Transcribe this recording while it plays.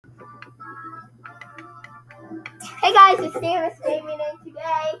Hey guys, it's Samus Gaming, and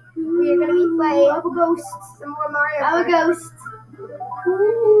today we are going to be playing some more Mario Kart. I'm a ghost.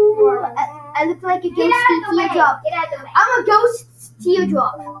 Ooh, I look like a ghosty teardrop. Get out of the way. I'm a ghost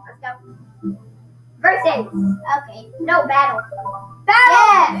teardrop. Let's go. Versus. Okay. No, battle.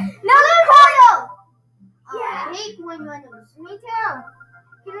 Yeah. No, portal. Yeah. I hate going runners. Me too.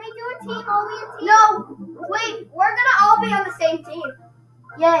 Can we do a team? All we a team? No. Wait, we're going to all be on the same team.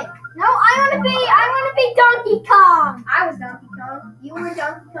 Yeah. No, I want to be Donkey Kong. I was Donkey Kong. You were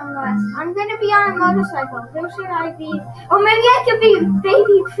Donkey Kong last. I'm gonna be on a motorcycle. Who should I be? Or maybe I could be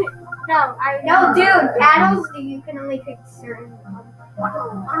baby. No, dude. Battles, you can only pick certain things.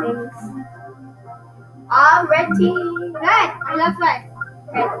 Red team. Red. I love red.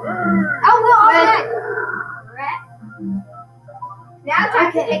 Red. Oh, we're all Red. red. Red. Now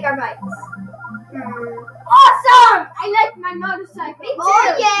time to take our bikes. Awesome! I like my motorcycle. Me too.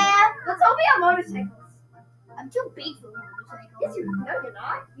 Oh yeah. Let's all be on motorcycles. I'm too big for a motorcycle. Yes, no, you're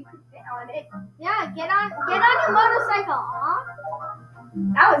not. You can fit on it. Yeah, get on your motorcycle, huh?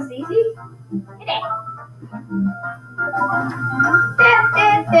 That was easy. Hit it.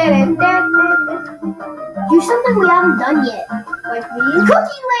 Do something we haven't done yet. Like these?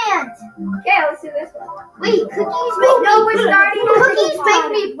 Cookie Land! Okay, let's do this one. Wait, cookies make me... No, we're starting with Cookies make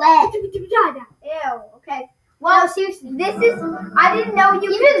me wet. Ew, okay. Well, seriously, This is... I didn't know you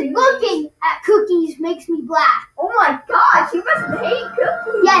could even do looking at cookies makes me black. Oh my gosh, you must hate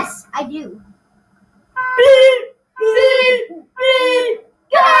cookies. Yes, I do.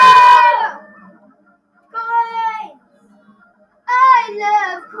 Go! Coins! I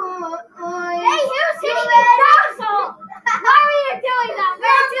love coins. Hey, who's hitting the castle? Why are you doing that?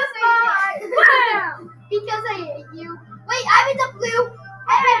 Wow. Because I hate you. Wait, I'm in the blue.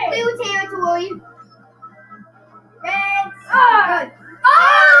 I'm in blue territory. Reds. Good.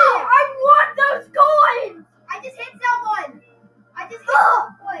 Oh! I want those coins! I just hit someone. I just hit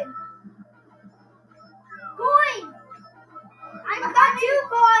someone. Coin. I got 2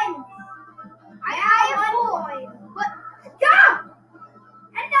 coins. I have 1 coin. What? Go!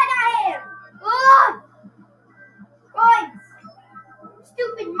 And then I am. Ugh. Coins.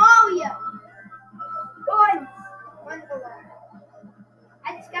 Stupid Mario. Coins. 1 below. I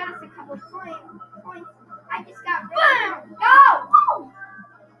just got us a couple coins. I just got Bam! Go!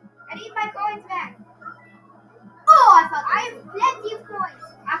 I need my coins back. Oh, I thought I have plenty of coins.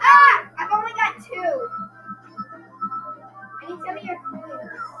 I've only got 2. I need some of your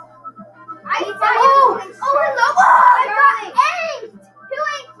coins. I need some of your coins. Hello. I got inked. Who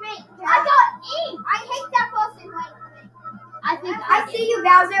inked me? I got inked. I hate that person who inked me. I think I see you,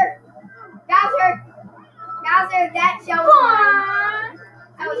 Bowser. Bowser, that shows mine.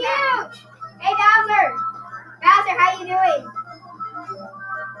 I'm huge. Hey, Bowser. Bowser, how you doing?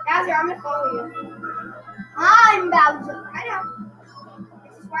 Bowser, I'm gonna follow you. I'm Bowser. I know.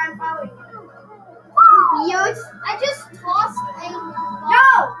 This is why I'm following you. Huge. I just tossed a bomb. No!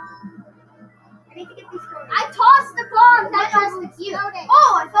 I need to get these coins. I tossed the bomb. That just exploded.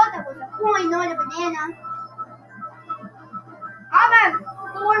 Oh, I thought that was a coin, not a banana. I have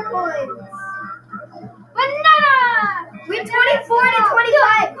 4 coins. Banana! We're 24 to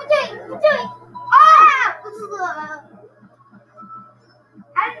 25. Okay. Ah!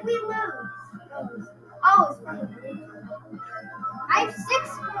 How did we lose? Oh, it's funny. I have 6.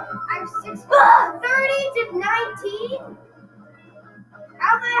 30 to 19?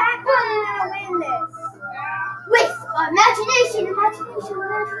 How the heck am I gonna win this? With imagination.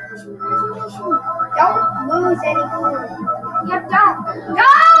 Don't lose any coins. You don't.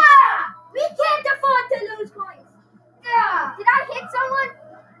 Ah! We can't afford to lose coins. Ah! Did I hit someone?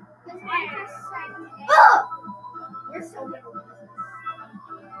 You're so good.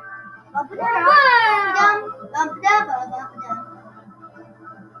 I'm pretty much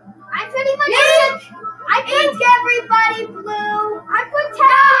I think everybody blue. I'm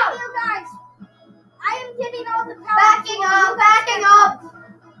protecting you guys. I am getting all the power. Backing up.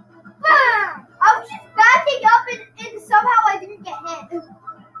 Bam! I was just backing up and somehow I didn't get hit.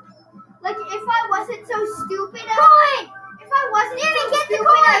 Like if I wasn't so stupid. Coin! If I wasn't Get so the stupid,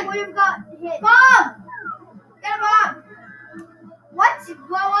 coin! I would have got hit. Bomb! Get a bomb! What?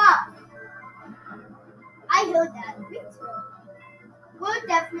 Blow up! I heard that. Me too. We're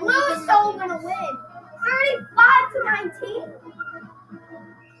definitely Blue's so gonna win. 35 to 19.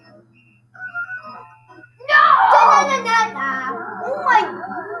 No! Oh my!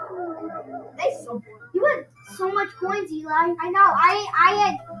 They so bored. You had so much coins, Eli. I know. I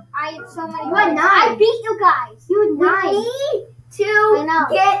had so many. You had coins. 9. I beat you guys. You We had 9. need I to know.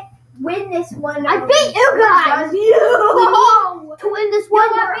 win this one. I beat you guys. You. To win this one,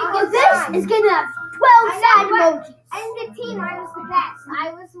 You are on because time. this is gonna have 12 sad I know, emojis. And the team, I was the best.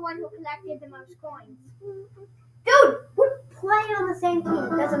 I was the one who collected the most coins. Dude, we're playing on the same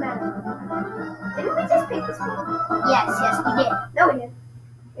team. Doesn't matter. Didn't we just pick this one? Yes, we did. No, we didn't.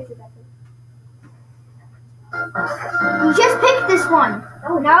 Is it that thing? We just picked this one.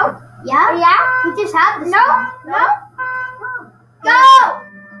 Oh, no? Yeah? Yeah? We just had this No? one. No? Go!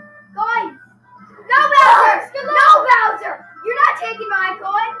 Coins! No, Bowser! No, Bowser! You're not taking my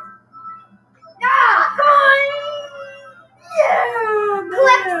coins! No! Coins! Yeah!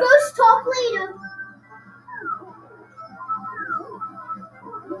 Collect first, talk later.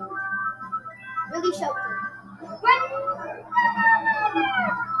 Really sheltered.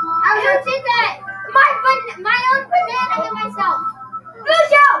 How did that? My own banana hit myself.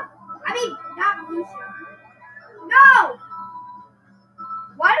 Lucio! I mean, not Lucio. No!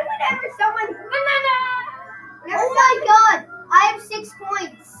 Why do whenever someone... Banana! Oh my god! I have 6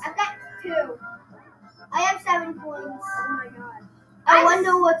 coins. I've got 2. I have 7 coins. Oh my god. I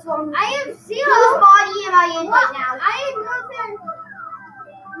wonder what's wrong. I have 0. Whose body am I in right now? I have nothing.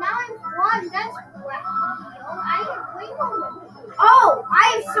 Now I'm 1. That's right. I have way more than you. Oh, I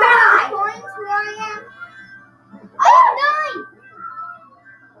have so many Coins where I am. I have 9.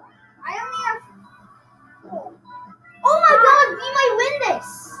 I only have... Oh my god, we might win this.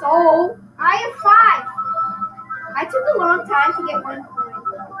 So, I have 5. I took a long time to get 1 coin.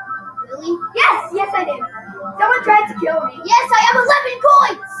 Really? Yes, I did. Someone tried to kill me. Yes, I have 11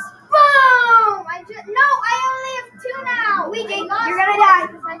 coins. Boom! I only have 2 now. We did. You're gonna die.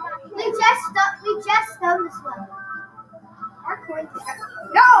 We just done this one. Our coins.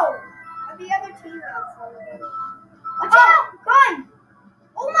 No! The other team got stolen. Watch out! Fun!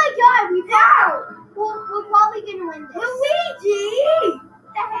 Oh my god, we're probably gonna win this. Luigi!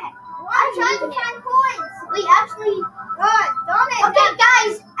 What the heck? I'm trying to find coins. Wait, actually, Darn it. okay,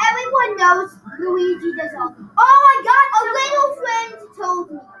 guys, everyone knows Luigi does all. Oh my god! A little friend told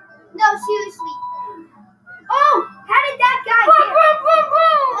me. No, seriously. Oh! How did that guy get?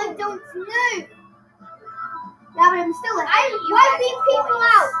 I don't know. Yeah, but I'm still wiping people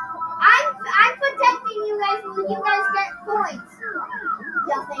out. I'm protecting you guys when you guys get coins.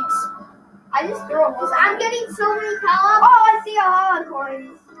 Yeah, thanks. I just threw them. I'm getting so many power-ups. Oh, I see a lot of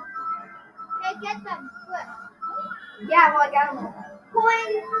coins. Okay, get them. Quick. Yeah, well, I got them.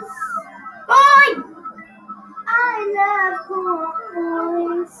 Coins. Coin! I love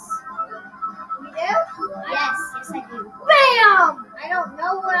coins. You do? Yes, I do. Bam! I don't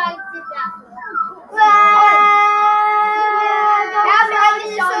know what I did that for. Now I can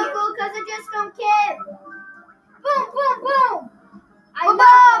show you. Because I just don't care. Boom, boom, boom! I Boom, love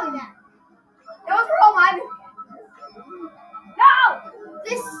boom. doing that. Those were all mine. No!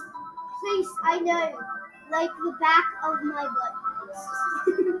 This place, I know, like the back of my butt.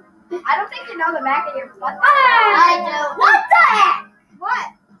 I don't think you know the back of your butt. I know. What the heck? What?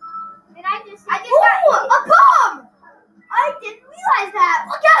 Did I just? Ooh, a bomb! I didn't realize that.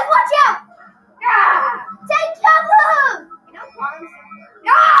 Oh, guys, watch out! Ah! Take cover! You know bombs?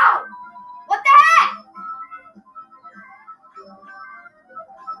 No! What the heck?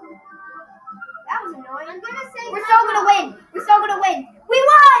 That was annoying. I'm gonna say We're still gonna win. We're still gonna win. We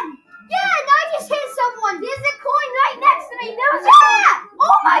won! Yeah, and I just hit someone. There's a coin right next to me. Yeah!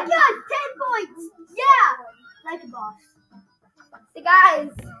 Oh my god, 10 points! Yeah! Like a boss. So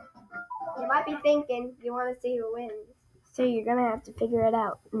guys, you might be thinking you want to see who wins. So you're gonna have to figure it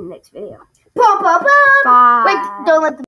out in the next video. Bum, bum, bum. Bye. Wait, don't let the